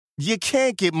You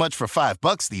can't get much for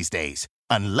 $5 these days.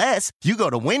 Unless you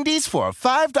go to Wendy's for a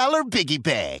 $5 Biggie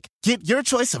Bag. Get your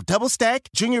choice of double stack,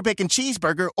 junior bacon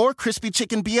cheeseburger, or crispy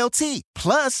chicken BLT.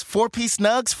 Plus 4-piece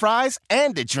nugs, fries,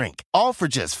 and a drink. All for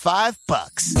just $5.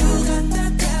 You got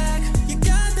that bag. You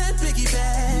got that Biggie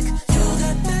Bag. You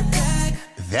got that bag.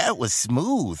 That was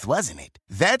smooth, wasn't it?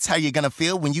 That's how you're going to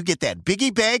feel when you get that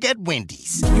Biggie Bag at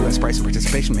Wendy's. U.S. price and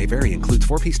participation may vary. Includes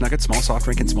 4-piece nuggets, small soft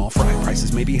drink, and small fry.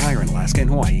 Prices may be higher in Alaska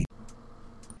and Hawaii.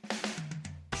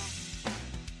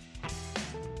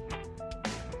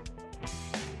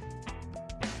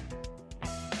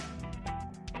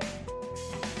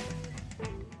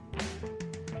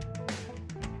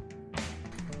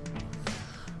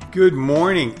 Good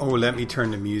morning. Oh, let me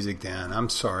turn the music down. I'm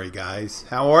sorry, guys.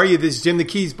 How are you? This is Jim the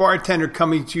Keys Bartender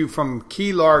coming to you from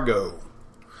Key Largo.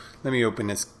 Let me open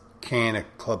this can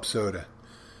of club soda.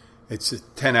 It's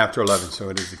 10 after 11, so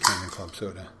it is a can of club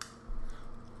soda.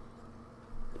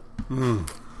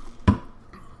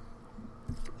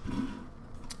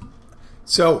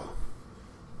 So,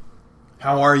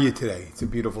 how are you today? It's a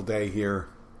beautiful day here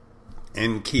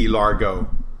in Key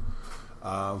Largo.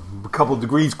 A couple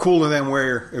degrees cooler than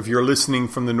where, if you're listening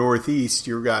from the Northeast,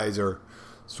 you guys are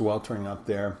sweltering up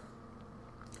there.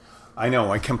 I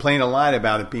know, I complain a lot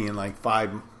about it being like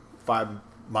five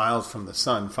miles from the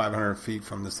sun, 500 feet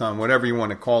from the sun, whatever you want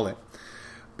to call it.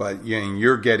 But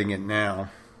you're getting it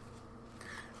now.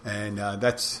 And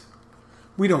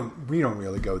we don't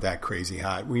really go that crazy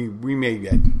hot. We may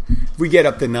get, if we get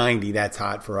up to 90, that's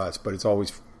hot for us, but it's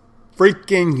always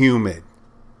freaking humid.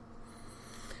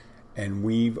 And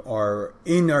we are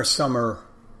in our summer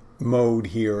mode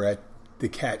here at the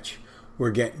Catch.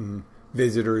 We're getting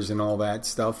visitors and all that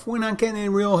stuff. We're not getting it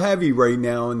real heavy right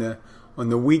now on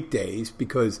the weekdays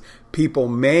because people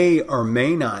may or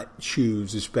may not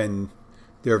choose to spend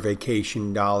their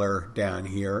vacation dollar down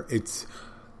here. It's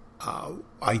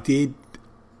I did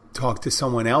talk to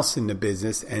someone else in the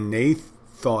business, and they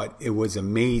thought it was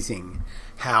amazing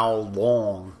how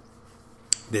long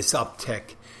this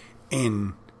uptick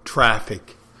in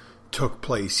traffic took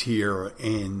place here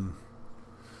in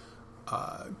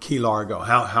Key Largo,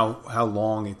 how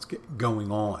long it's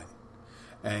going on.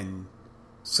 And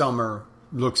summer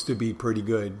looks to be pretty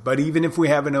good. But even if we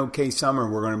have an okay summer,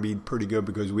 we're going to be pretty good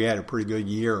because we had a pretty good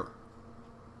year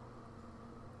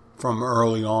from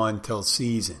early on till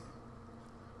season.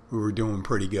 We were doing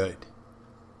pretty good.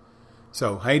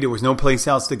 So, hey, there was no place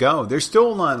else to go. There's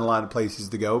still not a lot of places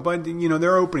to go, but,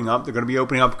 they're opening up. They're going to be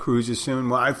opening up cruises soon.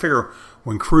 Well, I figure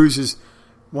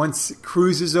once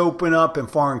cruises open up and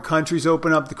foreign countries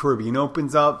open up, the Caribbean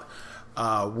opens up,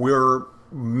 we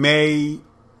may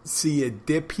see a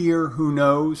dip here. Who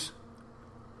knows?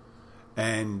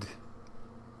 And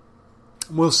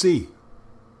we'll see.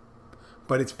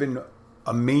 But it's been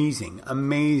amazing,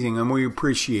 and we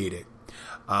appreciate it.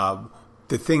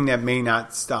 The thing that may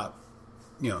not stop,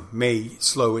 may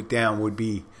slow it down would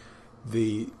be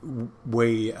the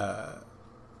way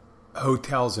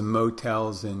hotels and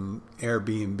motels and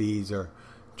Airbnbs are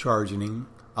charging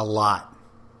a lot.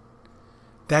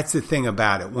 That's the thing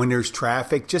about it. When there's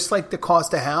traffic, just like the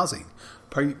cost of housing,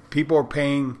 people are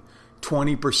paying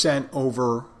 20%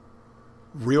 over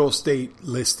real estate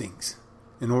listings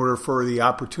in order for the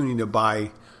opportunity to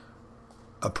buy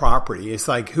a property. It's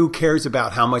like, who cares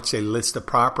about how much they list a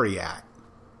property at?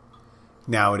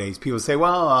 Nowadays, people say,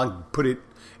 well, I'll put it,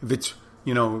 if it's,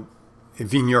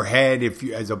 if in your head, if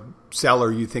you, as a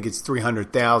seller, you think it's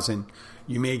 300,000,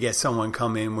 you may get someone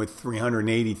come in with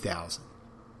 380,000.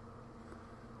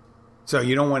 So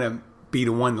you don't want to be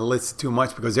the one to list too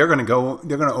much because they're going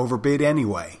to overbid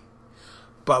anyway.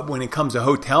 But when it comes to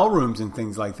hotel rooms and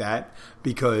things like that,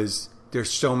 because there's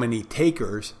so many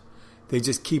takers, they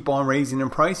just keep on raising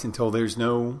in price until there's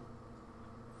no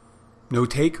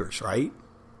takers, right?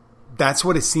 That's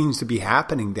what it seems to be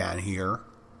happening down here.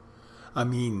 I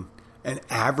mean, an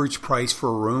average price for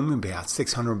a room would be about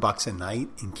 $600 a night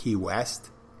in Key West.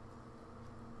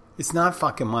 It's not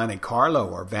fucking Monte Carlo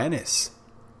or Venice,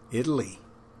 Italy,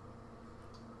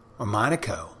 or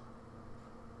Monaco.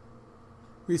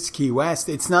 It's Key West.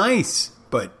 It's nice,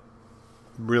 but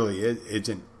really it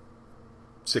isn't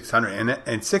 600.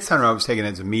 And 600 I was taking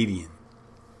as a median.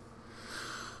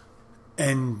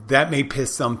 And that may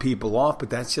piss some people off, but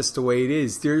that's just the way it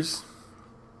is. There's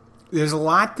a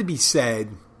lot to be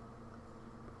said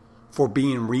for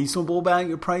being reasonable about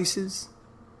your prices.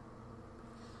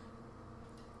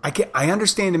 I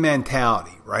understand the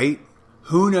mentality, right?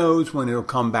 Who knows when it'll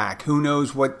come back? Who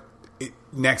knows what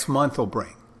next month will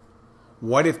bring?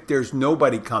 What if there's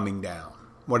nobody coming down?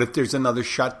 What if there's another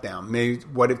shutdown? Maybe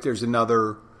what if there's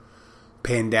another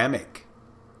pandemic?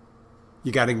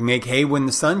 You got to make hay when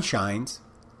the sun shines.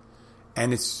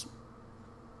 And it's,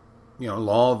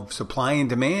 law of supply and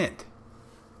demand.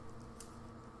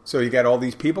 So you got all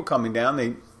these people coming down.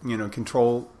 They,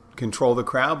 control the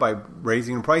crowd by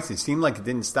raising the prices. It seemed like it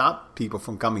didn't stop people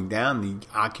from coming down. The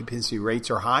occupancy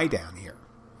rates are high down here.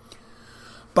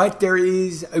 But there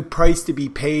is a price to be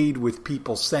paid with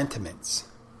people's sentiments.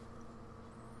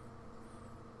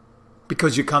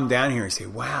 Because you come down here and say,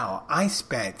 wow, I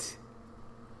spent,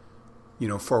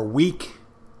 for a week,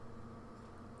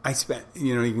 you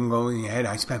can go in your head,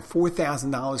 I spent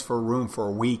 $4,000 for a room for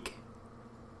a week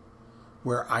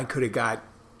where I could have got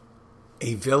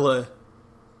a villa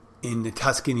in the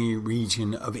Tuscany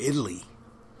region of Italy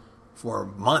for a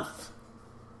month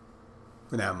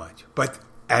for that much. But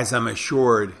as I'm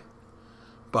assured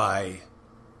by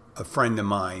a friend of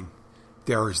mine,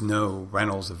 there is no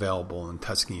rentals available in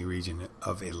Tuscany region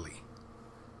of Italy.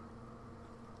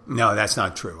 No, that's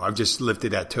not true. I've just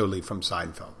lifted that totally from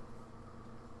Seinfeld.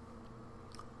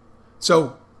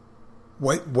 So,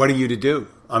 what are you to do?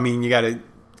 I mean, you got to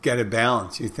get a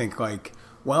balance. You think like,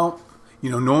 well,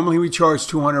 normally we charge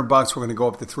 $200. We're going to go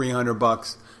up to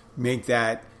 $300. Make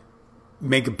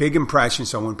a big impression.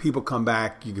 So when people come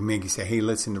back, you can make it say, hey,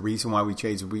 listen, the reason why we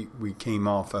changed, we came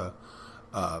off a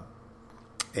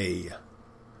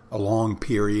long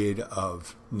period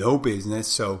of no business,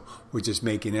 so we're just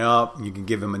making it up. And you can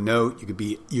give them a note.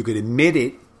 You could admit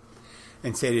it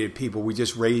and say to people, we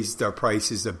just raised our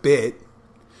prices a bit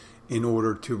in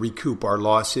order to recoup our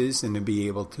losses and to be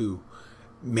able to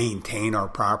maintain our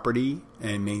property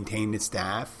and maintain the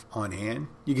staff on hand.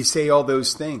 You can say all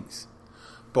those things.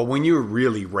 But when you're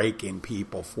really raking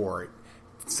people for it,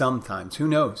 sometimes, who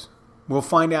knows? We'll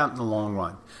find out in the long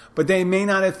run. But they may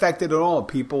not affect it at all.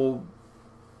 People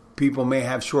may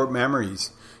have short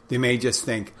memories. They may just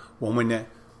think, well,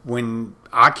 when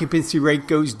occupancy rate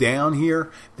goes down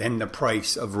here, then the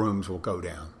price of rooms will go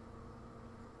down.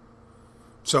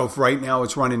 So if right now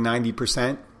it's running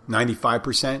 90%,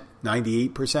 95%,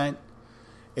 98%,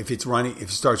 if it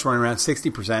starts running around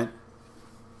 60%,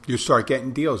 you start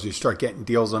getting deals. You start getting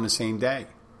deals on the same day,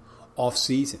 off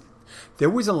season. There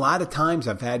was a lot of times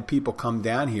I've had people come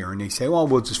down here and they say, well,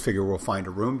 we'll just figure we'll find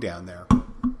a room down there.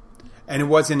 And it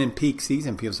wasn't in peak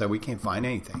season. People say, we can't find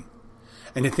anything.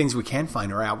 And the things we can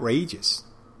find are outrageous.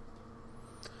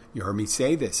 You heard me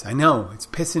say this. I know it's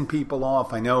pissing people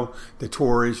off. I know the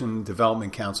Tourism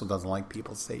Development Council doesn't like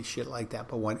people say shit like that.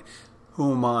 But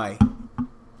who am I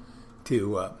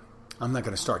to... I'm not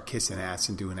going to start kissing ass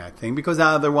and doing that thing because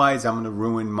otherwise I'm going to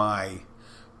ruin my...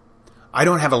 I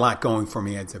don't have a lot going for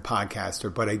me as a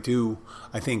podcaster, but I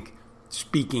think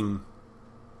speaking...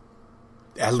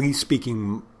 It's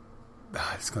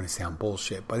going to sound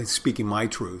bullshit, but speaking my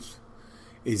truth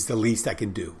is the least I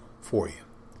can do for you.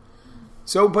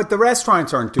 So, but the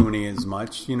restaurants aren't doing it as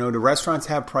much. The restaurants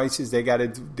have prices. They got to,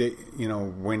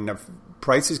 when the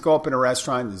prices go up in a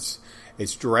restaurant,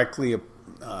 it's directly,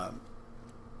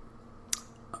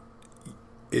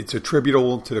 it's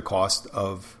attributable to the cost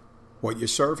of what you're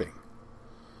serving.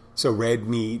 So red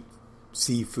meat,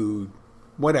 seafood,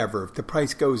 whatever. If the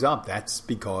price goes up, that's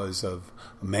because of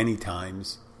many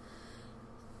times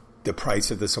the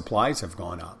price of the supplies have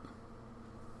gone up.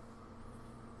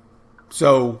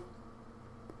 So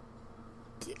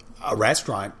a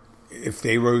restaurant, if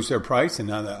they rose their price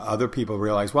and other people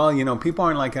realize, well, people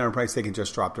aren't liking our price, they can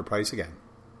just drop their price again.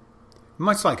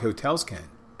 Much like hotels can.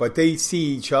 But they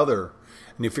see each other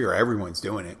and they figure everyone's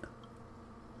doing it.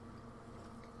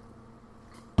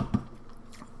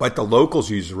 But the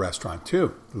locals use the restaurant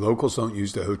too. The locals don't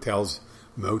use the hotels,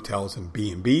 motels, and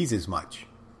B&Bs as much.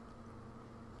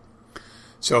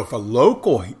 So if a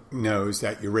local knows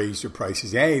that you raise your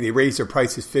prices, hey, they raise their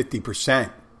prices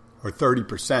 50% or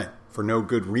 30% for no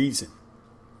good reason,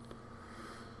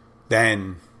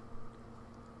 then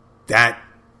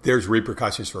there's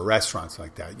repercussions for restaurants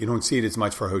like that. You don't see it as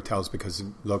much for hotels because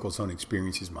locals don't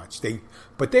experience as much.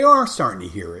 But they are starting to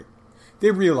hear it.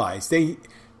 They realize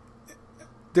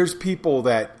there's people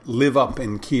that live up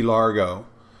in Key Largo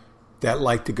that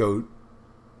like to go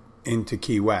into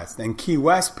Key West. And Key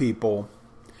West people,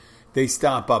 they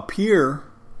stop up here.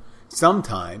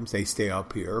 Sometimes they stay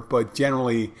up here, but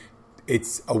generally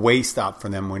it's a way stop for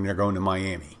them when they're going to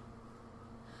Miami.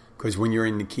 Because when you're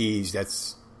in the Keys,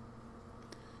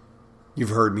 you've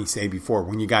heard me say before,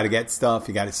 when you got to get stuff,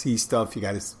 you got to see stuff, you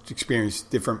got to experience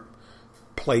different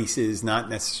places, not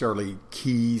necessarily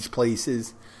Keys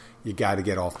places, you got to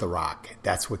get off the rock.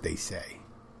 That's what they say.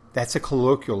 That's a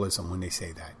colloquialism when they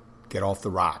say that. Get off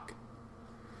the rock.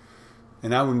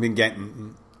 And I've been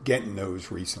getting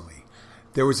those recently.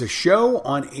 There was a show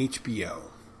on HBO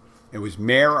It was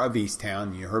Mayor of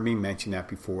Easttown. You heard me mention that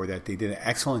before, that they did an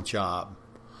excellent job.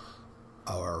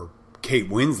 Or Kate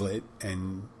Winslet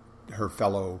and her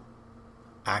fellow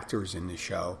actors in the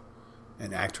show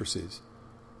and actresses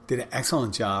did an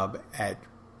excellent job at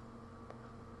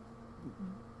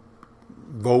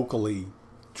vocally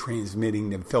transmitting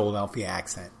the Philadelphia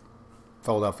accent,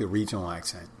 Philadelphia regional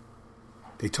accent.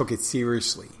 They took it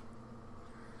seriously.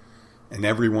 And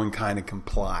everyone kind of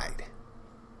complied.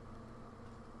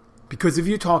 Because if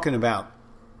you're talking about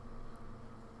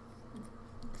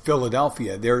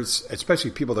Philadelphia, there's,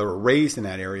 especially people that were raised in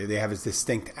that area, they have a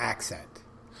distinct accent.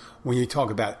 When you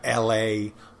talk about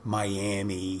L.A.,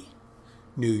 Miami,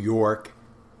 New York,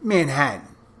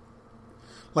 Manhattan.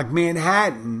 Like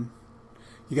Manhattan,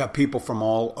 you got people from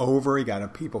all over. You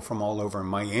got people from all over in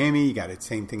Miami. You got the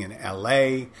same thing in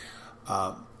L.A.,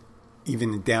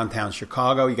 even in downtown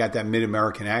Chicago, you got that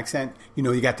mid-American accent. You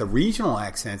know, you got the regional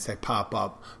accents that pop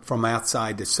up from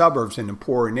outside the suburbs and the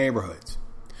poorer neighborhoods.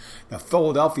 Now,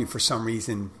 Philadelphia, for some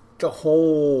reason, the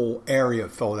whole area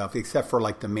of Philadelphia, except for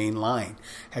like the main line,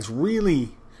 has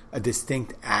really a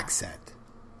distinct accent.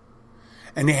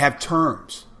 And they have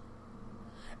terms.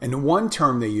 And the one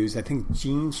term they use, I think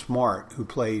Jean Smart, who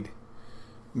played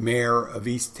Mayor of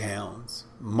Easttown's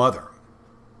mother.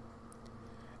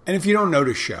 And if you don't know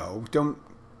the show, don't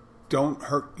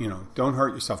hurt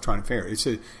yourself trying to figure it. It's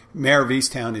a Mayor of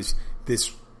Easttown is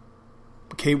this.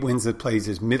 Kate Winslet plays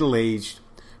this middle-aged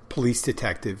police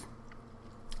detective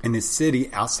in this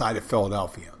city outside of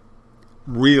Philadelphia,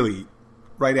 really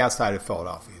right outside of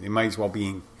Philadelphia. They might as well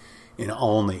be in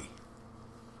Olney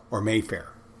or Mayfair.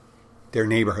 They're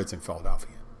neighborhoods in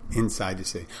Philadelphia, inside the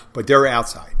city, but they're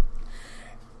outside.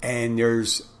 And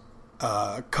there's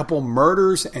a couple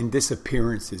murders and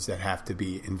disappearances that have to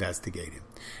be investigated.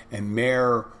 And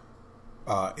Mayor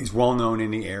is well known in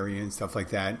the area and stuff like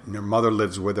that. And her mother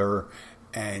lives with her.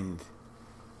 And,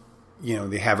 you know,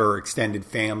 they have her extended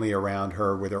family around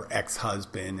her with her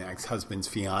ex-husband's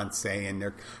fiance.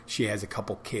 And she has a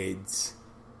couple kids.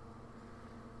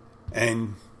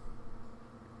 And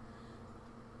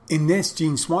in this,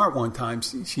 Jean Smart one time,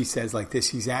 she says like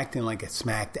this, she's acting like a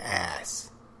smacked ass.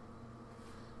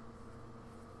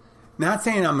 Not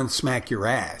saying I'm going to smack your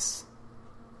ass.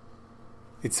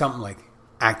 It's something like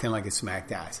acting like a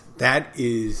smacked ass. That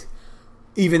is,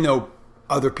 even though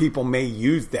other people may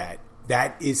use that,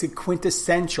 that is a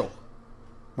quintessential.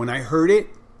 When I heard it,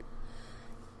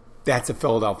 that's a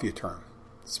Philadelphia term.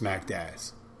 Smacked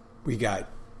ass. We got,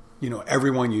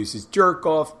 everyone uses jerk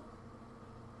off,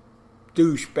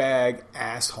 douchebag,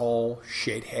 asshole,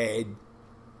 shithead,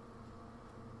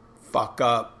 fuck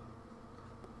up.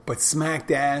 But smacked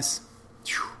ass,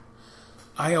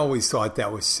 I always thought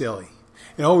that was silly.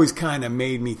 It always kind of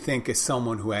made me think of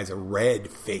someone who has a red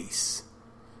face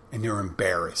and they're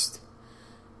embarrassed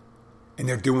and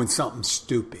they're doing something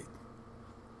stupid.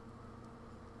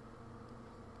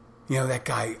 You know, that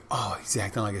guy, he's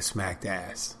acting like a smacked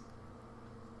ass.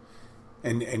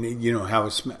 And you know how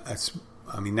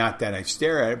not that I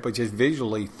stare at it, but just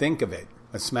visually think of it.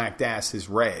 A smacked ass is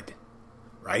red,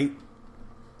 right?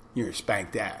 You're a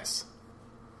spanked ass.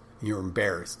 You're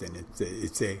embarrassed, and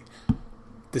it's a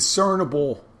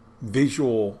discernible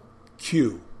visual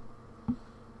cue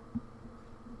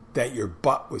that your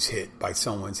butt was hit by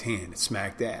someone's hand, a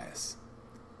smacked ass.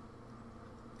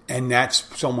 And that's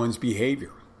someone's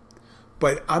behavior.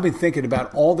 But I've been thinking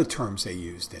about all the terms they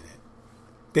used in it.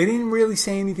 They didn't really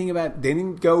say anything about, they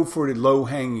didn't go for the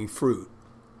low-hanging fruit.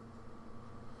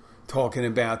 Talking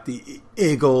about the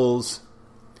Eagles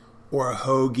or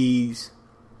hoagies.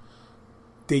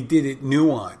 They did it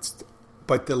nuanced.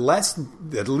 But the least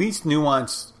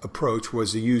nuanced approach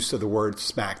was the use of the word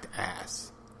smacked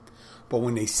ass. But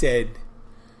when they said,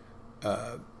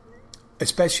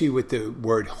 especially with the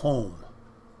word home,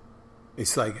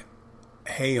 it's like,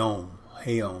 hey home,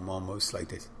 almost like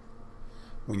this.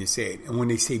 When you say it. And when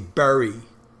they say bury,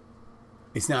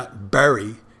 it's not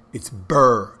bury, it's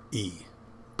bur-e.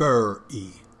 Bur-e.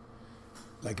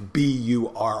 Like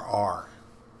B-U-R-R-Y.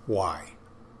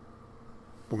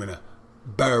 We're going to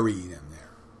bury them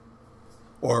there.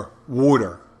 Or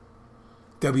water.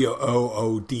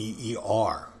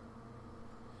 W-O-O-D-E-R.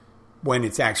 When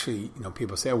it's actually,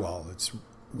 people say, well, it's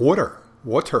water.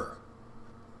 Water.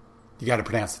 You got to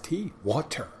pronounce the T.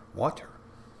 Water.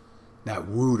 Not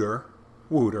wooter.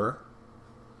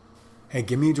 Hey,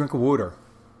 give me a drink of water.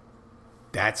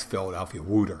 That's Philadelphia.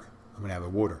 Water. I'm going to have a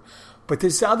water. But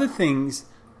there's other things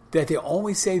that they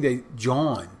always say that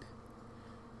John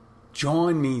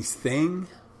means thing.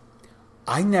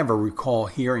 I never recall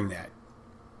hearing that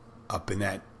up in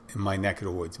that in my neck of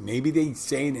the woods. Maybe they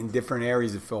say it in different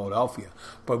areas of Philadelphia.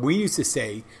 But we used to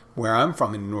say, where I'm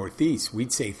from in the Northeast,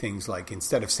 we'd say things like,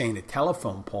 instead of saying a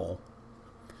telephone pole,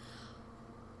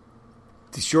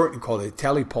 to shorten, call it a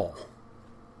telepole.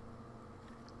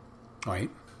 Right?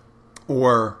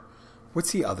 Or,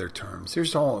 what's the other terms?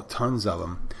 There's all tons of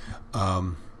them.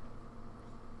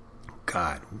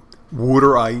 God,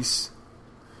 water ice.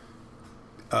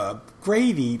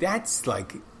 Gravy, that's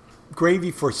like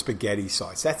gravy for spaghetti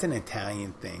sauce. That's an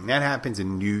Italian thing. That happens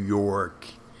in New York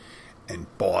and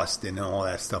Boston and all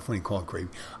that stuff when you call it gravy.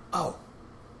 Oh,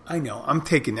 I know. I'm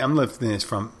lifting this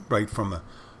from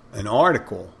an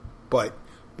article. But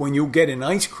when you get an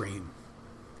ice cream,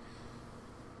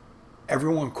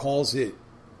 everyone calls it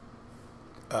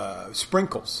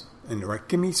sprinkles. And they're like,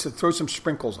 throw some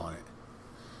sprinkles on it.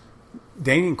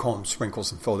 They didn't call them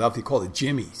sprinkles in Philadelphia. They called it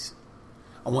jimmies.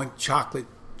 I want chocolate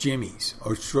jimmies,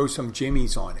 or throw some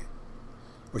jimmies on it,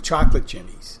 or chocolate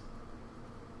jimmies.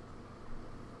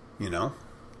 You know?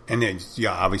 And then,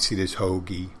 obviously there's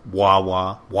hoagie,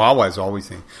 Wawa. Wawa is always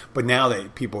thing. But now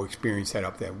that people experience that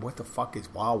up there, what the fuck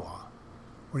is Wawa?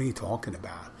 What are you talking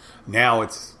about? Now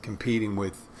it's competing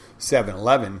with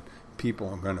 7-Eleven. People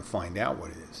are going to find out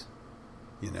what it is.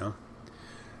 You know?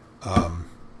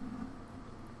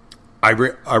 I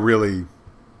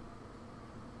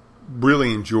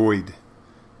really enjoyed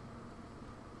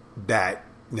that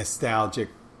nostalgic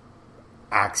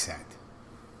accent.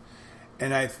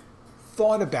 And I've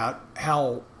thought about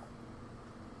how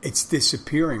it's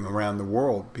disappearing around the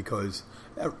world because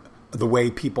the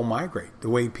way people migrate, the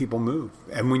way people move.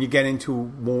 And when you get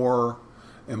into more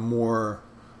and more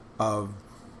of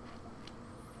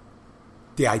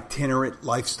the itinerant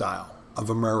lifestyle of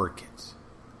Americans.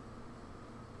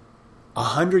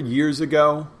 100 years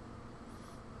ago,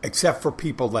 except for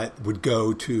people that would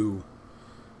go to,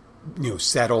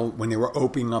 settle when they were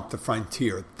opening up the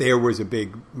frontier, there was a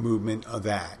big movement of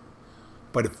that.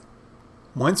 But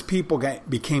once people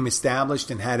became established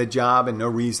and had a job and no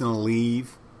reason to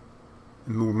leave,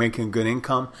 and were making a good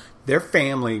income, their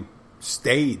family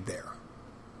stayed there.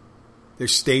 They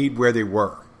stayed where they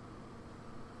were.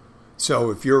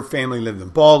 So if your family lived in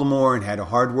Baltimore and had a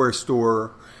hardware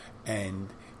store, and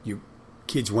your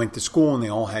kids went to school and they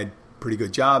all had pretty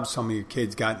good jobs, some of your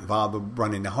kids got involved with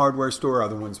running the hardware store,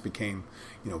 other ones became,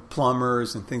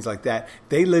 plumbers and things like that.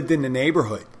 They lived in the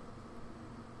neighborhood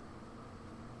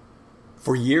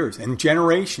for years and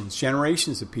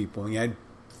generations of people. You had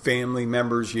family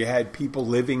members, you had people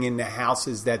living in the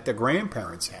houses that the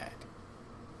grandparents had.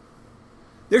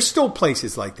 There's still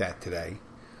places like that today,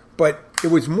 but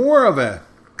it was more of a,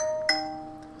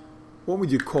 what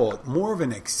would you call it? More of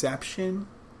an exception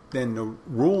than the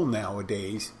rule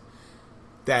nowadays,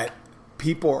 that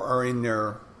people are in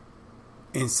their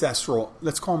ancestral,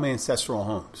 let's call them ancestral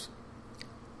homes,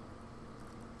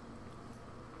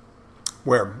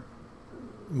 where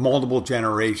multiple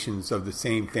generations of the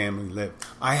same family live.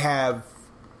 I have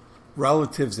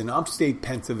relatives in upstate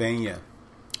Pennsylvania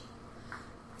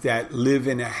that live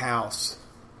in a house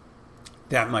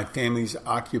that my family's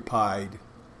occupied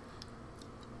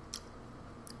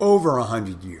over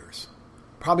 100 years.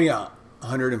 Probably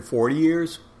 140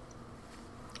 years.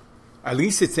 At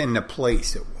least it's in the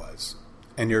place it was.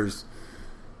 And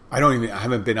I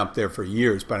haven't been up there for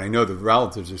years, but I know the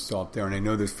relatives are still up there, and I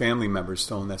know there's family members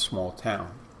still in that small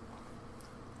town.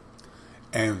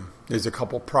 And there's a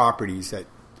couple properties that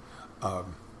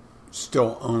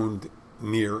still owned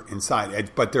near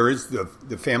inside. But there is the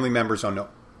family members on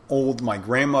my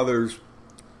grandmother's,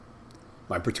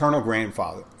 my paternal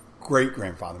grandfather,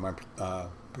 great-grandfather, my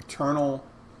paternal,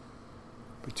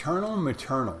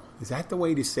 maternal. Is that the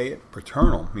way to say it?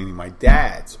 Paternal, meaning my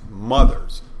dad's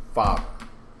mother's father.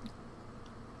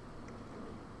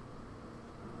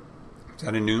 Is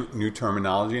that a new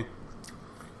terminology?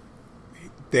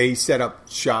 They set up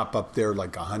shop up there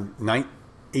like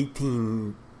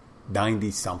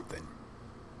 1890 something.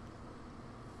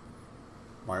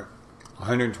 Right?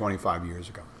 125 years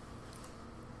ago.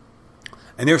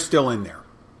 And they're still in there.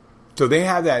 So they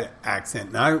have that accent.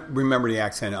 And I remember the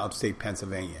accent of upstate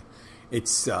Pennsylvania.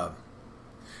 It's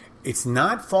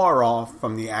not far off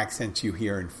from the accents you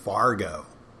hear in Fargo.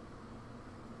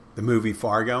 The movie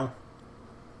Fargo.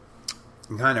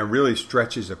 It kind of really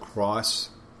stretches across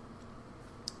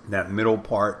that middle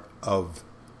part of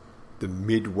the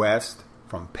Midwest,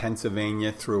 from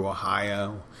Pennsylvania through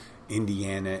Ohio,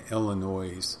 Indiana,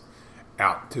 Illinois,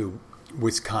 out to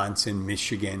Wisconsin,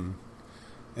 Michigan,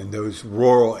 and those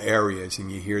rural areas.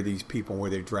 And you hear these people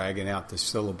where they're dragging out the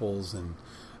syllables and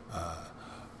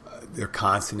their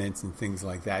consonants and things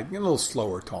like that. You're a little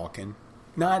slower talking.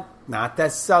 Not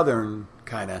that southern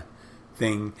kind of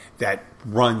thing that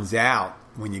runs out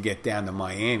when you get down to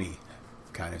Miami.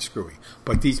 Kind of screwy.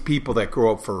 But these people that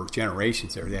grow up for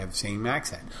generations there, they have the same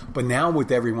accent. But now with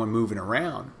everyone moving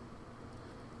around,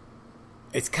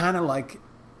 it's kind of like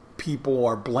people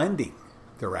are blending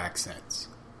their accents.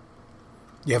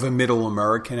 You have a middle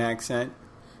American accent,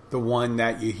 the one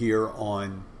that you hear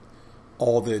on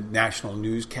all the national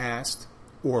newscasts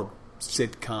or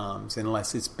sitcoms,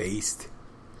 unless it's based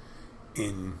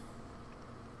in...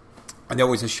 And there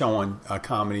was a show on a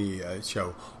comedy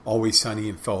show, Always Sunny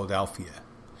in Philadelphia.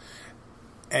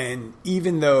 And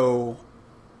even though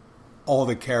all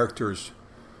the characters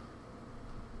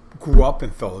grew up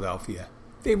in Philadelphia,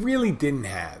 they really didn't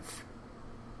have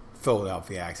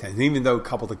Philadelphia accents. And even though a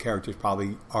couple of the characters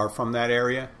probably are from that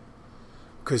area,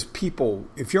 because people,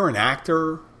 if you're an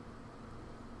actor,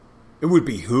 it would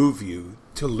behoove you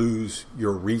to lose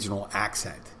your regional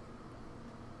accent.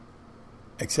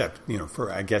 Except,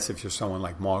 for I guess if you're someone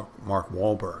like Mark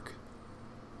Wahlberg,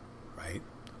 right?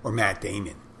 Or Matt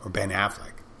Damon, or Ben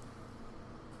Affleck.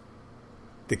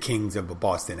 The kings of a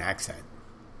Boston accent.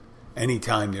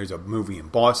 Anytime there's a movie in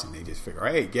Boston, they just figure,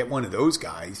 hey, get one of those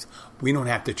guys. We don't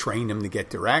have to train them to get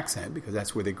their accent because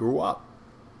that's where they grew up.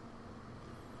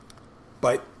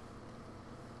 But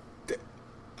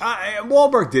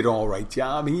Wahlberg did an all right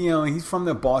job. He's from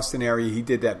the Boston area. He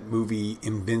did that movie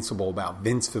Invincible about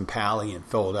Vince Vipali in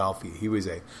Philadelphia. He was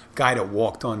a guy that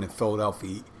walked on the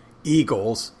Philadelphia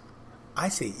Eagles. I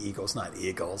say Eagles, not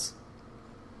Eagles.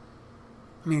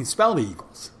 I mean, spelled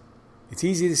Eagles. It's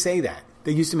easy to say that.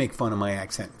 They used to make fun of my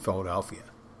accent in Philadelphia.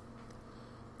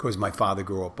 Because my father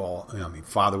grew up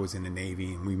father was in the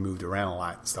Navy and we moved around a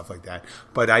lot and stuff like that.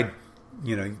 But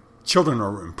children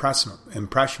are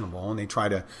impressionable and they try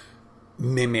to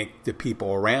mimic the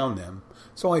people around them.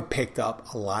 So I picked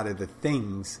up a lot of the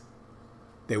things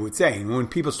they would say. And when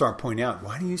people start pointing out,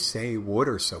 why do you say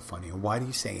water so funny? Or why do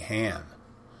you say ham?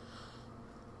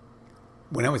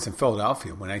 When I was in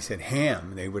Philadelphia, when I said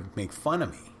ham, they would make fun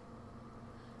of me.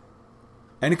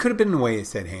 And it could have been the way it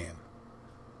said ham.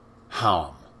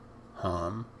 Ham.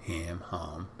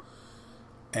 Ham.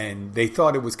 And they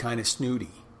thought it was kind of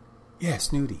snooty. Yeah,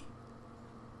 snooty.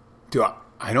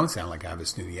 I don't sound like I have a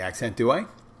snooty accent, do I?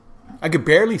 I could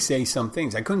barely say some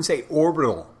things. I couldn't say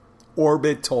orbital.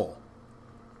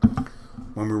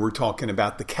 When we were talking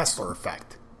about the Kessler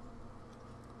effect.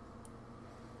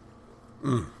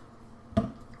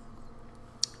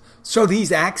 So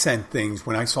these accent things,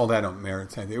 when I saw that on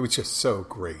Maritime, it was just so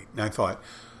great. And I thought,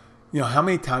 how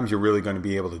many times you're really going to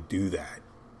be able to do that?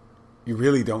 You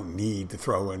really don't need to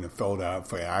throw in a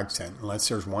Philadelphia accent unless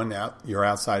there's one you're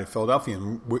outside of Philadelphia,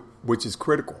 which is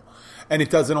critical. And it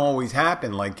doesn't always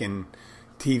happen like in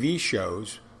TV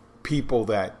shows. People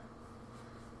that,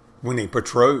 when they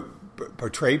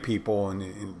portray people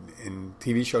in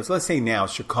TV shows, let's say now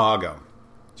Chicago,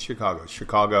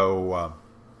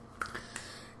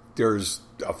 there's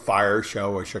a fire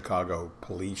show, a Chicago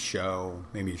police show,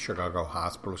 maybe a Chicago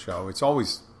hospital show. It's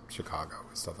always Chicago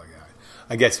and stuff like that.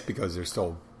 I guess because they're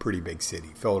still a pretty big city.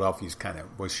 Philadelphia's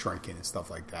was shrinking and stuff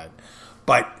like that.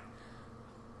 But,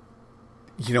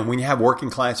 when you have working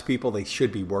class people, they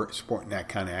should be sporting that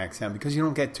kind of accent because you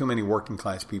don't get too many working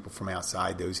class people from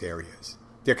outside those areas.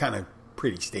 They're kind of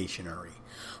pretty stationary.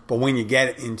 But when you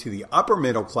get into the upper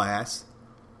middle class,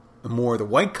 the more the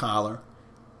white collar,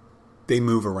 they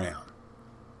move around.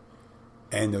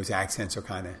 And those accents are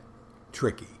kind of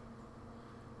tricky.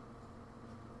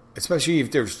 Especially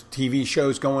if there's TV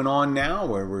shows going on now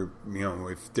where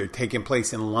if they're taking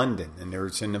place in London and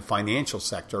there's in the financial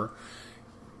sector,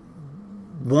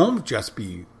 won't just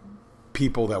be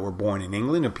people that were born in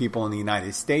England or people in the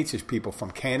United States. There's people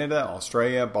from Canada,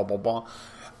 Australia, blah, blah, blah.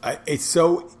 It's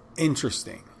so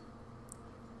interesting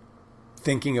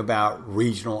thinking about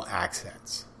regional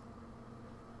accents.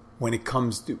 When it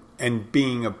comes to, and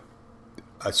being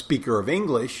a speaker of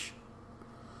English,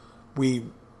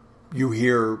 you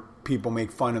hear people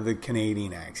make fun of the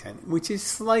Canadian accent, which is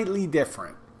slightly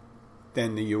different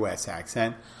than the U.S.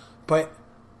 accent. But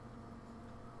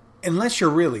unless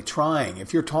you're really trying,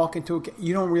 if you're talking to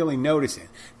you don't really notice it.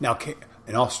 Now,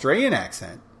 an Australian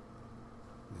accent,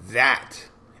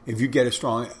 if you get a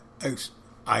strong,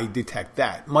 I detect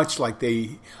that. Much like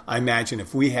I imagine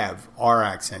if we have our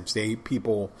accents,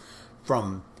 people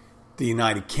from the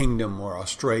United Kingdom or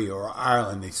Australia or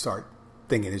Ireland, they start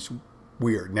thinking it's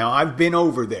weird. Now, I've been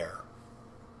over there.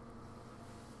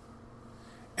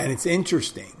 And it's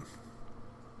interesting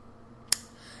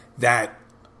that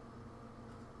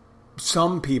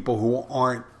some people who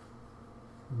aren't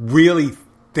really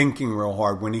thinking real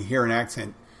hard when they hear an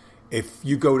accent, if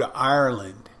you go to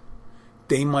Ireland,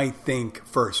 they might think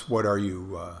first, what are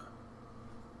you,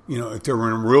 if they're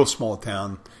in a real small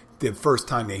town, the first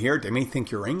time they hear it, they may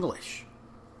think you're English.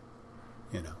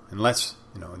 Unless,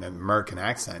 an American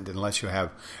accent, unless you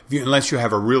have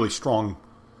a really strong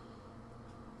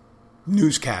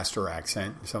newscaster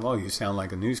accent. So, oh, you sound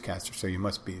like a newscaster, so you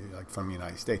must be like from the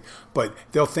United States. But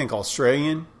they'll think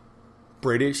Australian,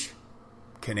 British,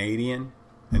 Canadian,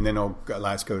 and then they'll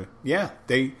last go to,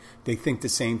 they think the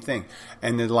same thing.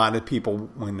 And a lot of people,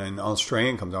 when an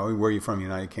Australian comes, oh, where are you from,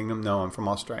 United Kingdom? No, I'm from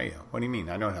Australia. What do you mean?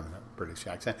 I don't have a British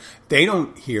accent. They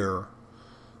don't hear,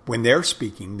 when they're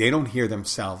speaking, they don't hear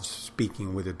themselves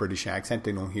speaking with a British accent.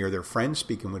 They don't hear their friends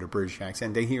speaking with a British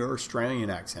accent. They hear Australian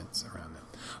accents around them.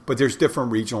 But there's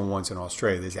different regional ones in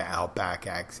Australia. There's an Outback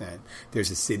accent.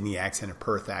 There's a Sydney accent, a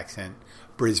Perth accent,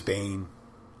 Brisbane,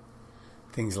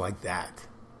 things like that.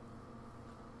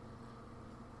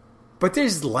 But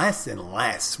there's less and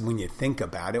less when you think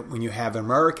about it. When you have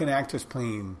American actors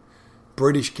playing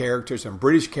British characters and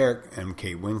and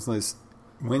Kate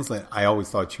Winslet, I always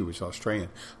thought she was Australian,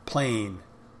 playing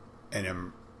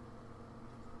a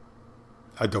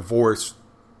divorced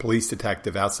police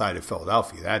detective outside of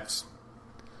Philadelphia.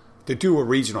 To do a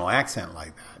regional accent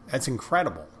like that, that's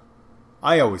incredible.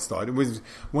 I always thought it was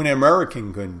when an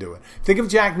American couldn't do it. Think of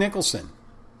Jack Nicholson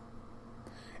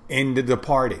in The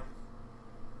Departed.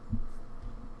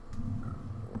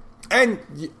 And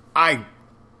I'm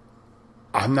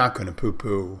not going to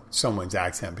poo-poo someone's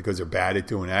accent because they're bad at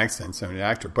doing accents. I'm an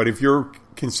actor. But if you're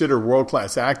considered a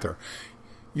world-class actor,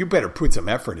 you better put some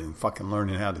effort in fucking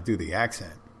learning how to do the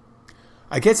accent.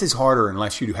 I guess it's harder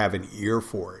unless you have an ear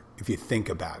for it, if you think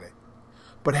about it.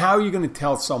 But how are you going to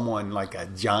tell someone like a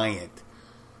giant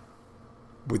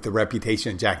with the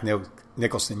reputation of Jack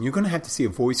Nicholson, you're going to have to see a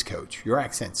voice coach. Your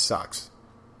accent sucks.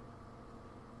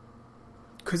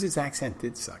 Because his accent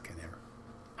did suck in there.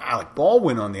 Alec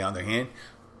Baldwin, on the other hand,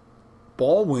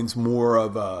 Baldwin's more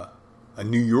of a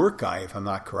New York guy, if I'm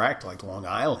not correct, like Long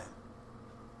Island.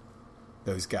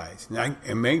 Those guys. Now,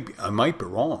 I might be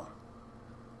wrong.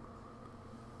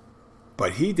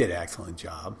 But he did an excellent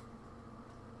job.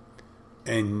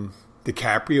 And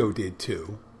DiCaprio did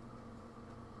too.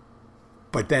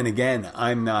 But then again,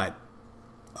 I'm not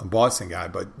a Boston guy,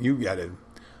 but you got to,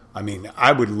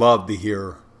 I would love to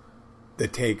hear the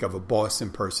take of a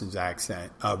Boston person's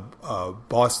accent, a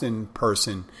Boston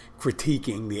person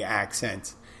critiquing the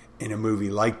accents in a movie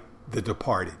like The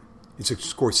Departed. It's a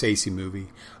Scorsese movie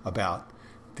about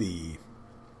the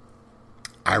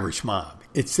Irish mob.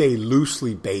 It's a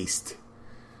loosely based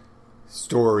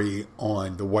story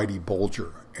on the Whitey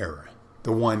Bulger era,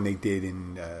 the one they did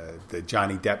in the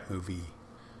Johnny Depp movie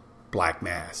Black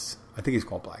Mass. I think it's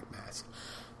called Black Mass.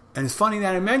 And it's funny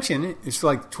that I mention it. It's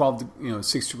like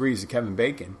 6 Degrees of Kevin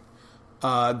Bacon.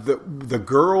 The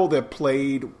girl that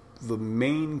played the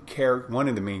main character, one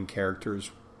of the main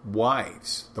characters'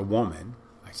 wives, the woman.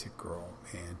 I said girl,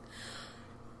 man.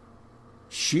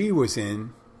 She was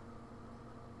in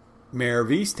Mayor of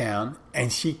Easttown,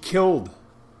 and she killed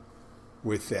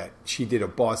with that. She did a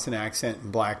Boston accent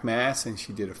in Black Mass, and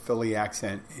she did a Philly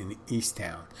accent in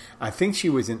Easttown. I think she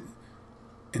was in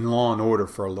Law and Order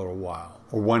for a little while,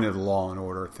 or one of the Law and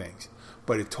Order things.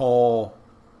 But a tall,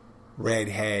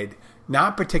 redhead,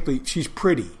 not particularly, she's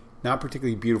pretty, not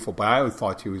particularly beautiful, but I always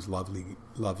thought she was a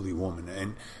lovely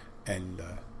woman. And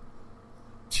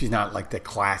she's not like the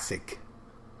classic,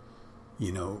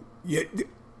 to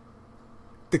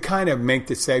kind of make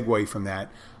the segue from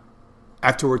that,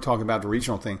 after we're talking about the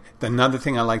regional thing, another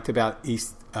thing I liked about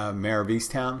Mayor of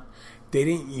Easttown, they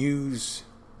didn't use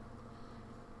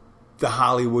the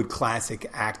Hollywood classic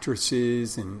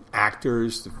actresses and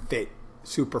actors, the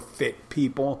super fit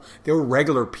people. They were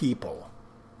regular people.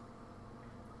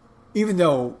 Even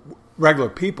though regular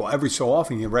people, every so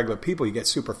often you get regular people, you get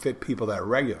super fit people that are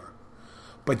regular.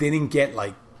 But they didn't get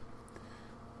like,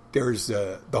 there's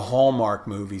the Hallmark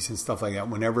movies and stuff like that.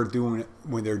 When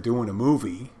they're doing a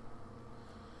movie,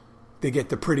 they get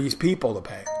the prettiest people to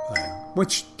pay.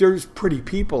 Which there's pretty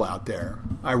people out there.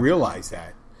 I realize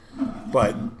that.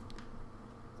 But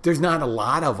there's not a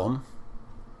lot of them.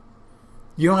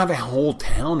 You don't have a whole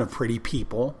town of pretty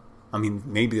people.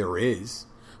 Maybe there is.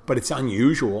 But it's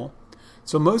unusual.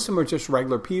 So most of them are just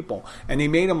regular people. And they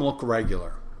made them look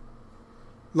regular.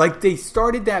 Like they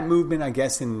started that movement, I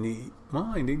guess,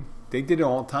 they did it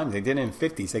all the time. They did it in the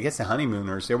 50s. I guess the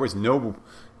Honeymooners, there was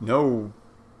no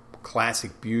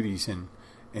classic beauties in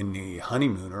the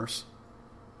Honeymooners.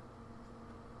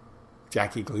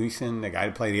 Jackie Gleason, the guy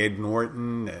who played Ed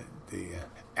Norton, the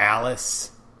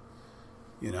Alice,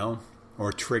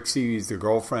 or Trixie's the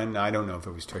girlfriend. I don't know if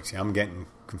it was Trixie. I'm getting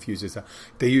confused.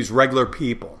 They use regular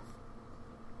people.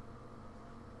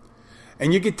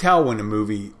 And you could tell when a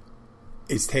movie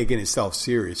is taking itself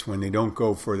serious when they don't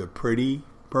go for the pretty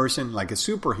person. Like a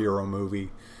superhero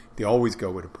movie, they always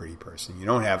go with a pretty person. You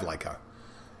don't have like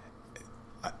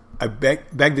I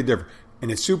beg to differ.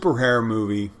 In a superhero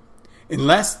movie,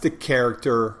 unless the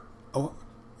character's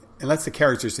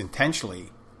intentionally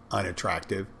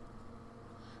unattractive,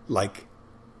 like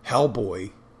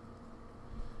Hellboy.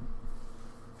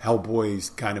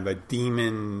 Hellboy's kind of a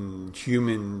demon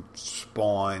human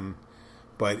spawn,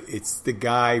 but it's the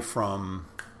guy from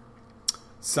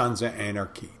Sons of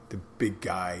Anarchy, the big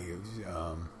guy.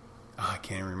 I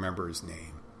can't remember his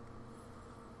name.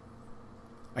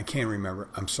 I can't remember.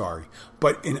 I'm sorry.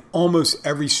 But in almost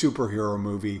every superhero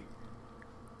movie,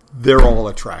 they're all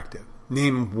attractive.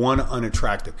 Name one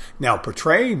unattractive. Now,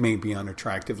 portrayed may be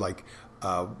unattractive, like,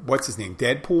 what's his name?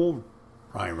 Deadpool?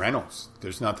 Ryan Reynolds.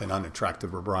 There's nothing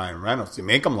unattractive with Ryan Reynolds. You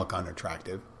make him look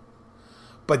unattractive.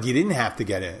 But you didn't have to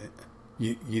get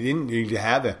you didn't need to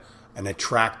have an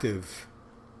attractive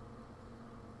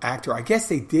actor. I guess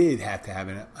they did have to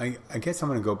have I guess I'm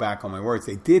going to go back on my words.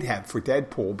 They did have for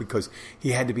Deadpool because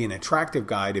he had to be an attractive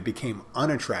guy that became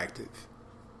unattractive.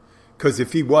 Because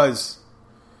if he was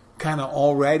kind of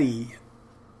already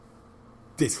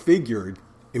disfigured,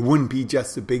 it wouldn't be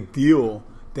just a big deal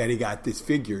that he got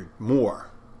disfigured more,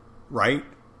 right?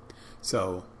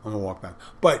 So I'm going to walk back.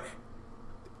 But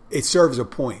it serves a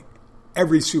point.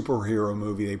 Every superhero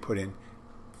movie they put in,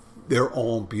 they're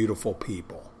all beautiful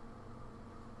people.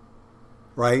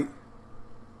 Right?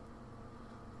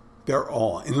 They're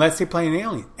all. Unless they play an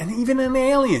alien. And even in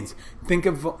Aliens, think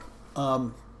of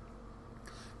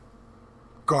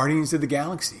Guardians of the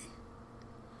Galaxy.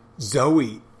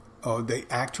 Zoe, the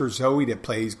actor Zoe that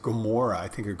plays Gamora, I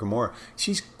think of Gamora.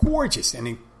 She's gorgeous. And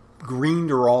they greened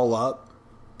her all up.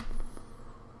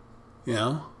 You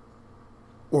know?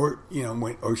 Or, you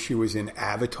know, or she was in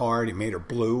Avatar. They made her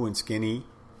blue and skinny.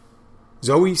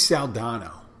 Zoe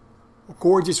Saldana. A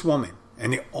gorgeous woman.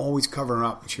 And they always cover her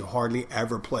up. She hardly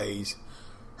ever plays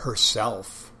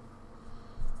herself.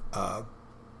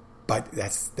 But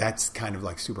that's kind of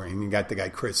like super. And you got the guy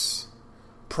Chris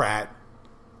Pratt,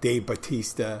 Dave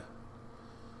Bautista.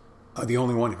 The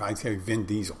only one, I'd say Vin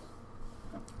Diesel.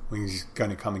 When he's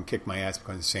going to come and kick my ass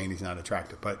because he's saying he's not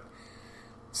attractive. But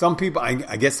some people, I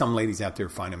guess some ladies out there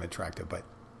find him attractive. But,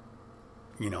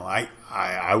 you know,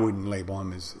 I wouldn't label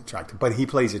him as attractive. But he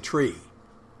plays a tree,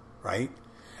 right?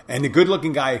 And the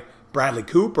good-looking guy, Bradley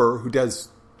Cooper, who does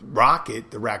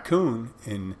Rocket, the raccoon,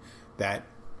 in that,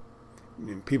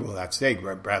 people have to say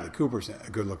Bradley Cooper's a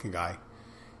good-looking guy.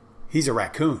 He's a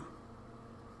raccoon.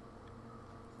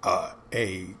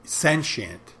 A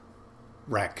sentient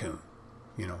raccoon.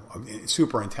 You know, a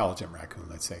super intelligent raccoon,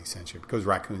 let's say, sentient, because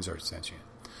raccoons are sentient.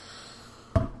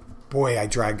 Boy, I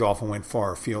dragged off and went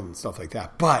far afield and stuff like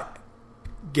that. But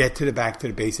get back to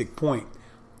the basic point.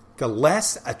 The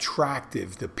less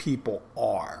attractive the people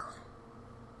are,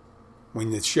 when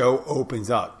the show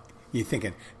opens up, you're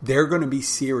thinking, they're going to be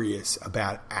serious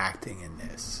about acting in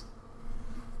this.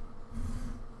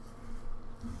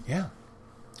 Yeah.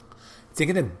 Think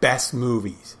of the best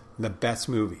movies, the best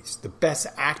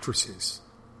actresses.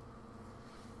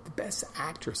 The best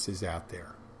actresses out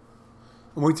there.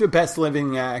 And what's the best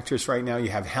living actress right now? You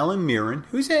have Helen Mirren,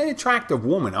 who's an attractive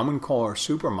woman. I'm going to call her a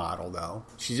supermodel, though.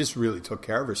 She just really took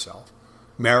care of herself.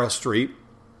 Meryl Streep.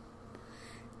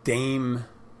 Dame,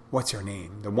 what's her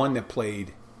name? The one that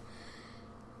played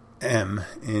M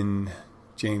in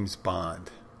James Bond.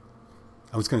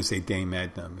 I was going to say Dame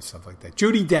Edna and stuff like that.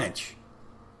 Judi Dench.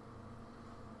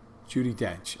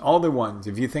 All the ones,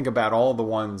 if you think about all the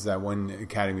ones that won the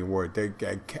Academy Award,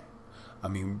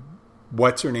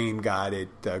 what's her name got it?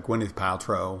 Gwyneth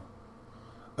Paltrow.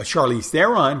 Charlize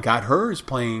Theron got hers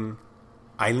playing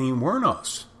Eileen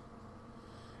Wuornos,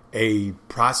 a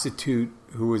prostitute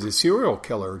who was a serial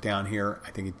killer down here,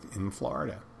 I think in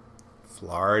Florida.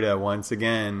 Florida, once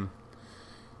again.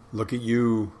 Look at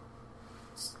you.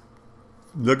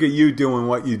 Look at you doing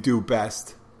what you do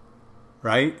best.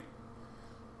 Right?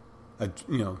 A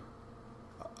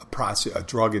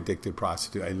drug-addicted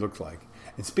prostitute, I looked like.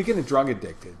 And speaking of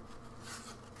drug-addicted,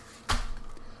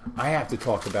 I have to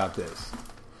talk about this.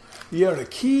 You know, the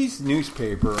Keys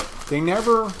newspaper, I'm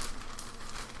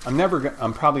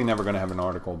probably never going to have an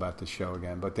article about this show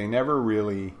again, but they never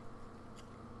really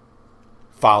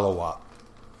follow up.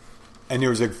 And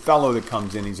there's a fellow that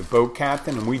comes in, he's a boat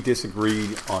captain, and we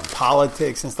disagreed on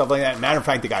politics and stuff like that. Matter of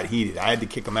fact, it got heated. I had to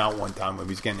kick him out one time when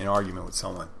he was getting in an argument with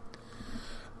someone.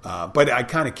 But I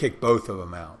kind of kicked both of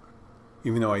them out.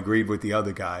 Even though I agreed with the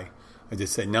other guy, I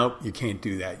just said, nope, you can't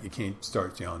do that. You can't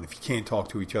start, if you can't talk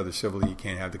to each other civilly, you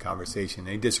can't have the conversation.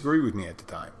 They disagreed with me at the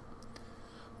time.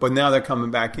 But now they're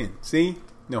coming back in. See?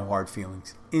 No hard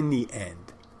feelings in the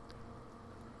end.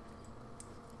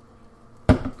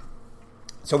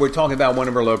 So we're talking about one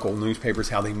of our local newspapers,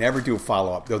 how they never do a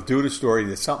follow-up. They'll do the story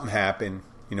that something happened.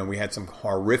 You know, we had some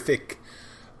horrific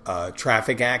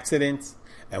traffic accidents,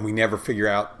 and we never figure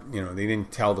out, you know, they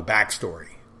didn't tell the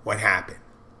backstory. What happened?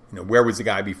 You know, where was the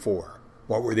guy before?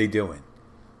 What were they doing?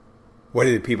 What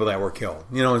are the people that were killed?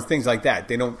 You know, and things like that.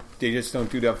 They just don't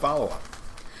do that follow-up.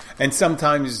 And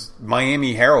sometimes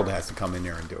Miami Herald has to come in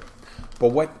there and do it. But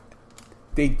what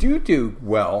they do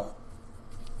well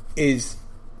is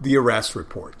the arrest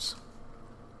reports.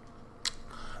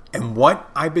 And what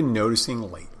I've been noticing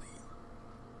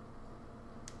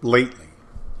lately,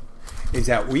 is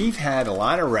that we've had a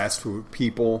lot of arrests for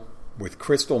people with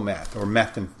crystal meth or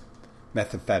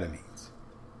methamphetamines.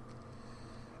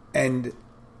 And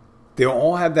they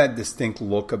all have that distinct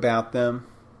look about them.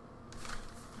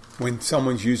 When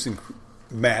someone's using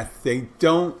meth, they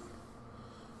don't...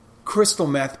 Crystal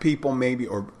meth people maybe,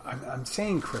 or I'm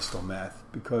saying crystal meth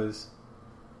because...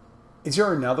 Is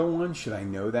there another one? Should I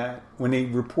know that? When they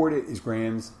report it as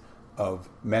grams of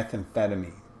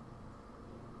methamphetamine.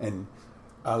 And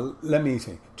let me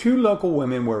say, 2 local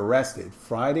women were arrested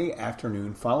Friday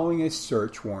afternoon following a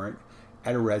search warrant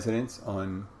at a residence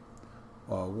on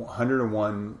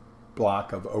 101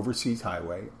 block of Overseas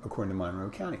Highway, according to Monroe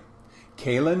County.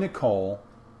 Kayla Nicole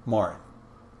Martin.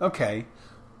 Okay,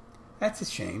 that's a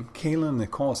shame. Kayla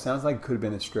Nicole sounds like it could have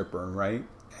been a stripper, right?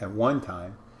 At one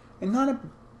time. And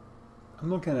I'm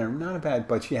looking at her, not a bad,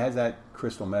 but she has that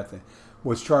crystal meth.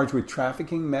 Was charged with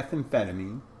trafficking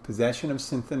methamphetamine, possession of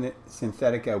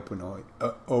synthetic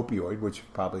opioid, which is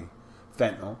probably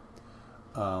fentanyl,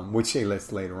 which they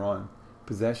list later on,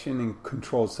 possession and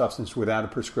controlled substance without a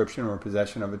prescription or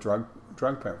possession of a drug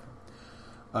paraphernalia.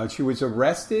 She was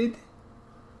arrested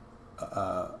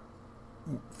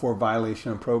for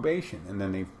violation of probation, and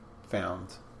then they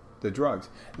found the drugs.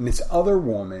 And this other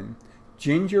woman,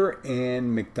 Ginger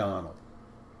Ann McDonald,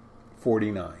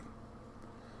 49,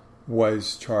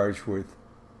 was charged with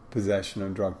possession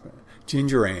of drug.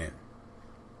 Ginger Ann.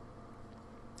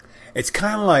 It's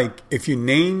kind of like if you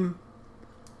name...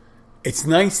 It's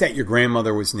nice that your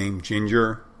grandmother was named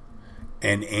Ginger,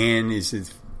 and Ann is,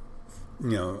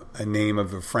 a name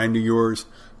of a friend of yours.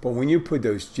 But when you put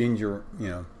those Ginger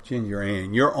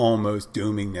Ann, you're almost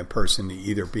dooming that person to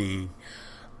either being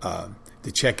the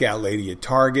checkout lady at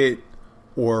Target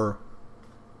or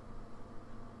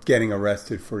getting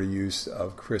arrested for the use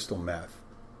of crystal meth,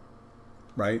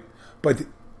 right? But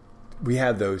we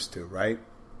have those two, right?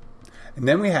 And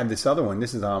then we have this other one.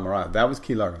 This is Alvarado. That was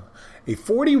Key Largo. A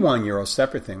 41-year-old,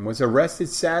 separate thing, was arrested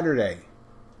Saturday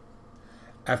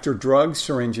after drug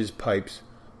syringes, pipes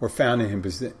were found in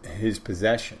his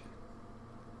possession.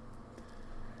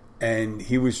 And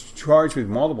he was charged with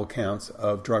multiple counts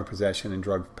of drug possession and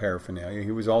drug paraphernalia. He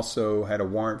was also had a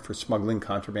warrant for smuggling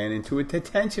contraband into a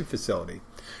detention facility.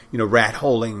 Rat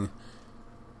holing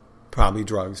probably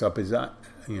drugs up his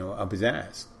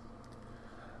ass.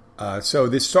 So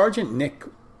this Sergeant Nick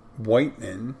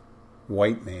Whiteman,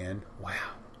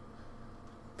 wow,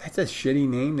 that's a shitty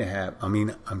name to have. I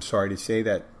mean, I'm sorry to say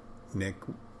that,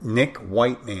 Nick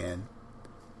Whiteman.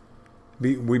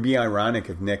 Would be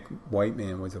ironic if Nick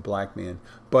Whiteman was a black man.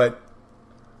 But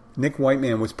Nick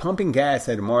Whiteman was pumping gas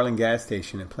at a Marlin gas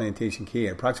station in Plantation Key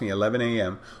at approximately 11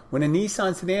 a.m. when a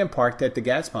Nissan sedan parked at the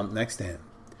gas pump next to him.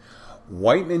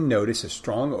 Whiteman noticed a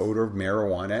strong odor of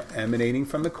marijuana emanating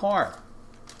from the car.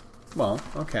 Well,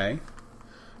 okay.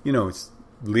 It's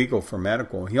legal for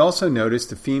medical. He also noticed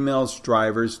the female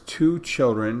driver's 2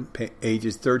 children,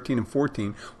 ages 13 and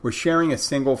 14, were sharing a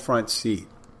single front seat.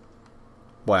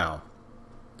 Wow.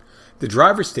 The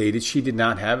driver stated she did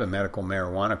not have a medical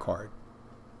marijuana card.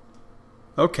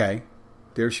 Okay,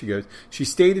 there she goes. She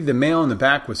stated the male in the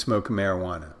back was smoking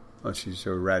marijuana. Well, she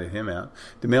sort of ratted him out.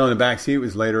 The male in the back seat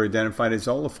was later identified as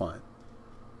Oliphant.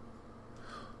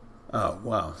 Oh,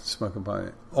 wow, smoking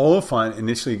pot. Oliphant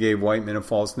initially gave Whiteman a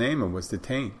false name and was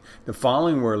detained. The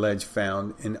following were alleged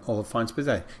found in Oliphant's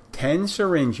possession: 10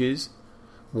 syringes,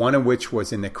 one of which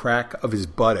was in the crack of his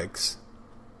buttocks.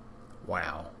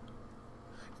 Wow.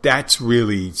 That's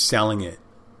really selling it.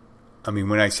 I mean,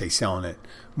 when I say selling it,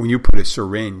 when you put a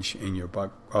syringe in your butt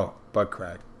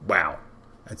crack, wow,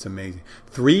 that's amazing.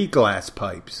 3 glass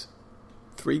pipes.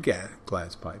 3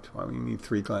 glass pipes. Why do you need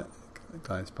 3 glass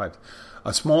pipes?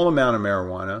 A small amount of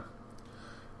marijuana.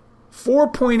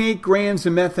 4.8 grams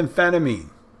of methamphetamine.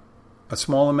 A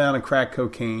small amount of crack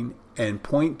cocaine. And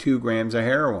 0.2 grams of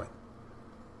heroin.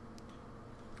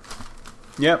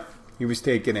 Yep, he was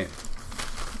taken in.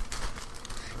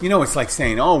 It's like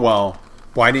saying, oh, well,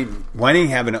 Why didn't he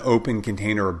have an open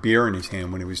container of beer in his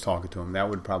hand when he was talking to him? That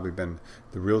would probably have been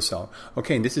the real seller.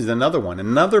 Okay, and this is another one.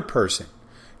 Another person.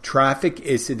 Traffic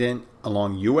incident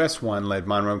along US 1 led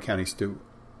Monroe County to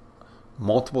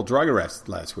multiple drug arrests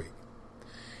last week.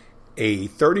 A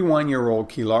 31-year-old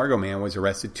Key Largo man was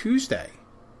arrested Tuesday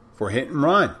for hit and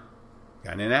run.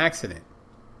 Got in an accident.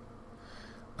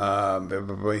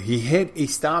 He hit a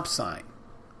stop sign.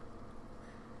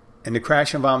 And the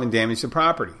crash involving damage to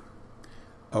property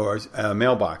or a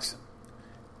mailbox.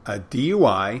 A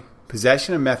DUI,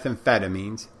 possession of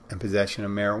methamphetamines, and possession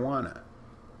of marijuana.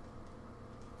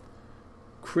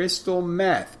 Crystal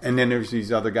meth. And then there's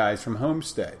these other guys from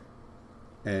Homestead.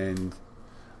 And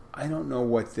I don't know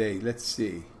what let's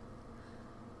see.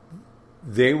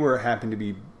 They happened to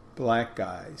be black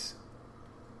guys.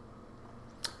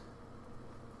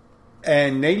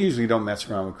 And they usually don't mess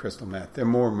around with crystal meth. They're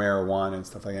more marijuana and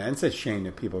stuff like that. And it's a shame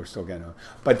that people are still getting it.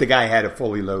 But the guy had a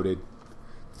fully loaded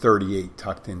 .38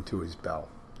 tucked into his belt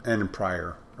and a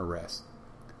prior arrest.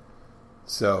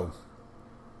 So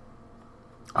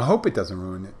I hope it doesn't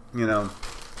ruin it, you know.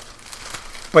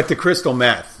 But the crystal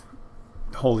meth,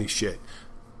 holy shit.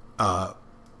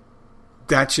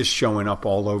 That's just showing up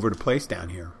all over the place down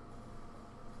here.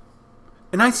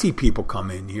 And I see people come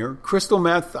in here. Crystal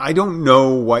meth, I don't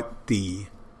know what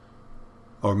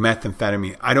or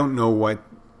methamphetamine, I don't know what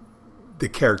the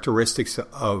characteristics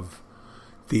of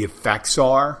the effects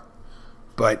are.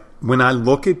 But when I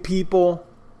look at people,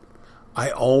 I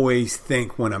always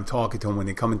think when I'm talking to them, when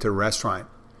they come into a restaurant,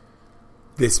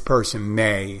 this person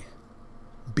may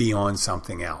be on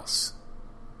something else.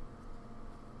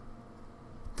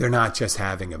 They're not just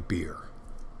having a beer.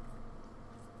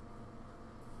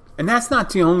 And that's not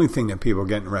the only thing that people are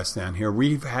getting arrested down here.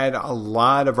 We've had a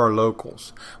lot of our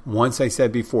locals. Once I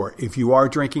said before, if you are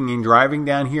drinking and driving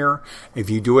down here, if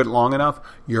you do it long enough,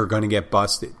 you're going to get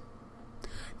busted.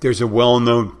 There's a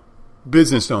well-known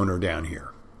business owner down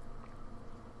here.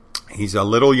 He's a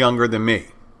little younger than me.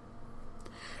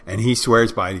 And he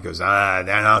swears by it. He goes, they're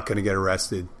not going to get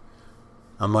arrested.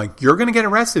 I'm like, you're going to get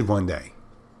arrested one day.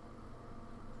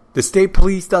 The state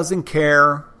police doesn't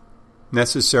care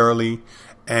necessarily.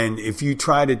 And if you if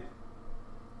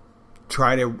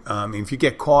you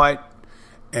get caught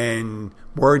and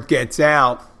word gets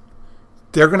out,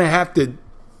 they're going to have to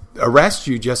arrest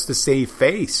you just to save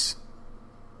face.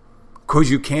 Because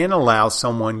you can't allow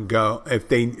someone go if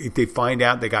they find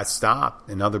out they got stopped,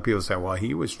 and other people say, "Well,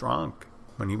 he was drunk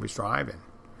when he was driving."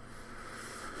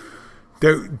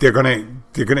 They're gonna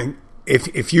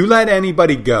if you let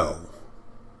anybody go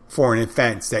for an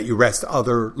offense that you arrest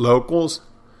other locals.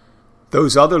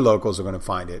 Those other locals are going to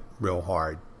find it real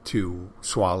hard to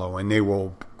swallow, and they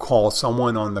will call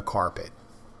someone on the carpet.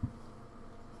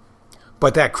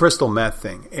 But that crystal meth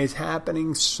thing is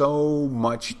happening so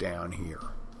much down here.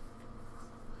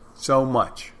 So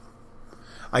much.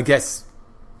 I guess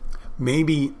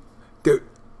maybe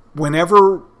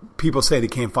whenever people say they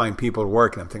can't find people to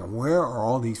work, and I'm thinking, where are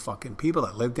all these fucking people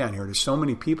that live down here? There's so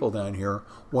many people down here.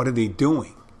 What are they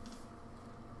doing?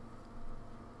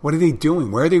 What are they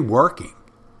doing? Where are they working?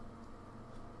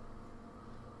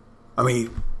 I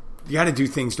mean, you got to do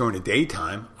things during the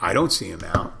daytime. I don't see them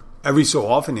out. Every so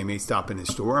often, they may stop in the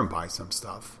store and buy some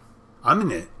stuff.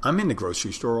 I'm in the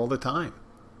grocery store all the time.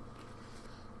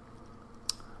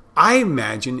 I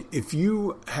imagine if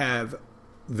you have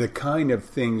the kind of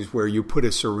things where you put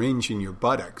a syringe in your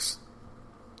buttocks,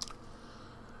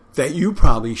 that you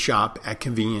probably shop at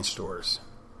convenience stores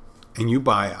and you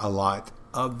buy a lot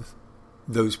of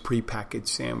those prepackaged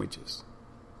sandwiches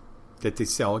that they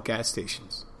sell at gas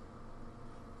stations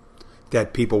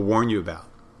that people warn you about.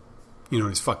 You know,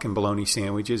 those fucking bologna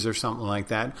sandwiches or something like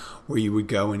that, where you would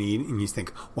go and eat and you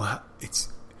think, well, it's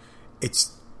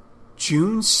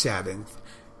June 7th.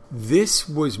 This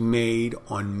was made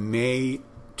on May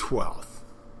 12th.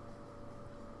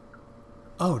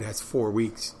 Oh, that's 4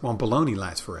 weeks. Well, bologna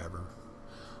lasts forever.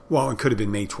 Well, it could have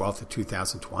been May 12th of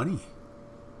 2020.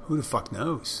 Who the fuck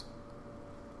knows?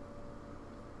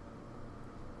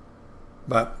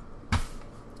 But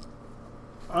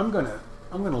I'm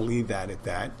gonna leave that at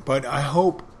that. But I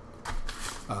hope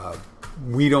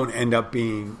we don't end up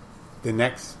being the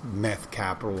next meth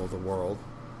capital of the world.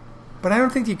 But I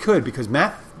don't think you could, because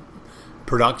meth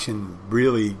production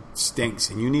really stinks,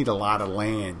 and you need a lot of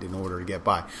land in order to get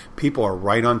by. People are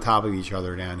right on top of each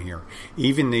other down here.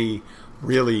 Even the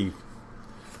really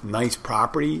nice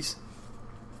properties,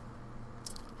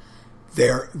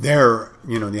 they're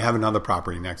you know, you have another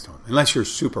property next to them, unless you're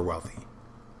super wealthy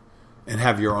and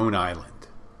have your own island,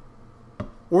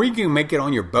 or you can make it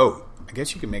on your boat. I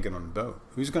guess you can make it on a boat.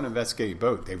 Who's going to investigate a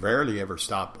boat? They rarely ever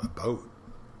stop a boat.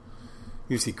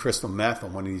 You see crystal meth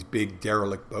on one of these big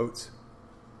derelict boats.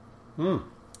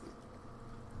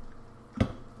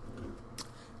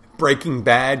 Breaking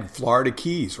Bad, Florida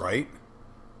Keys, right?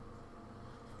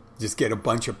 Just get a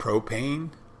bunch of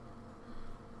propane,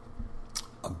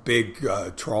 a big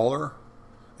trawler,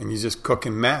 and you're just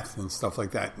cooking meth and stuff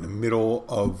like that in the middle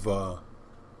of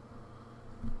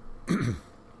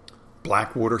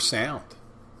Blackwater Sound.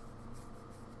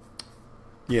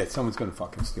 Yeah, someone's going to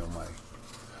fucking steal my...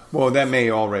 Well, that may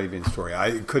already been the story.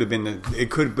 It could have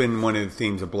been one of the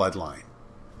themes of Bloodline,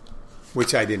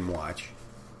 which I didn't watch.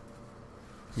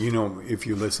 You know, if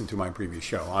you listen to my previous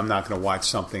show, I'm not going to watch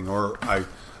something, or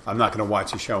I'm not going to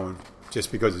watch a show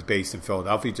just because it's based in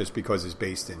Philadelphia, just because it's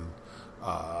based in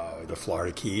the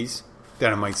Florida Keys.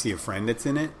 Then I might see a friend that's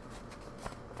in it.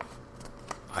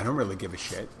 I don't really give a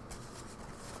shit.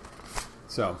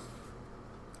 So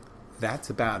that's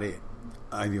about it.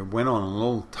 I went on a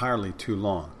little entirely too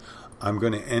long. I'm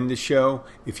going to end the show.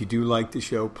 If you do like the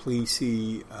show, please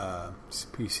see a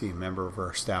member of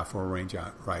our staff will arrange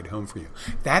a ride home for you.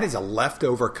 That is a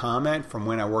leftover comment from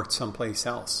when I worked someplace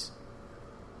else.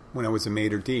 When I was a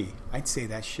maitre d'. I'd say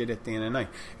that shit at the end of the night.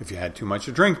 If you had too much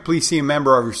to drink, please see a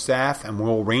member of your staff and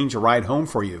we'll arrange a ride home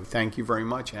for you. Thank you very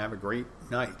much and have a great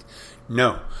night.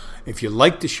 No. If you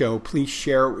like the show, please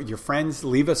share it with your friends.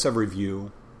 Leave us a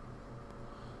review.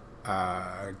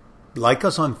 Like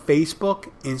us on Facebook,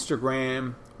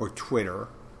 Instagram, or Twitter.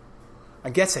 I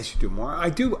guess I should do more. I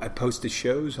do. I post the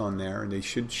shows on there, and they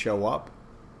should show up.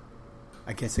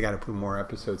 I guess I got to put more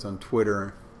episodes on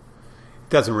Twitter. It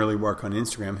doesn't really work on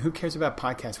Instagram. Who cares about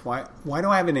podcasts? Why do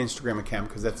I have an Instagram account?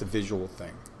 Because that's a visual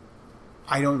thing.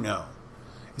 I don't know.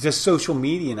 It's just social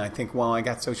media, and I think, well, I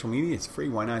got social media. It's free.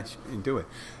 Why not do it?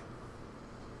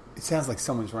 It sounds like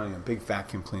someone's running a big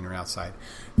vacuum cleaner outside.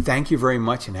 Thank you very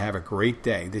much and have a great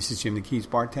day. This is Jim the Keys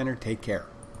Bartender. Take care.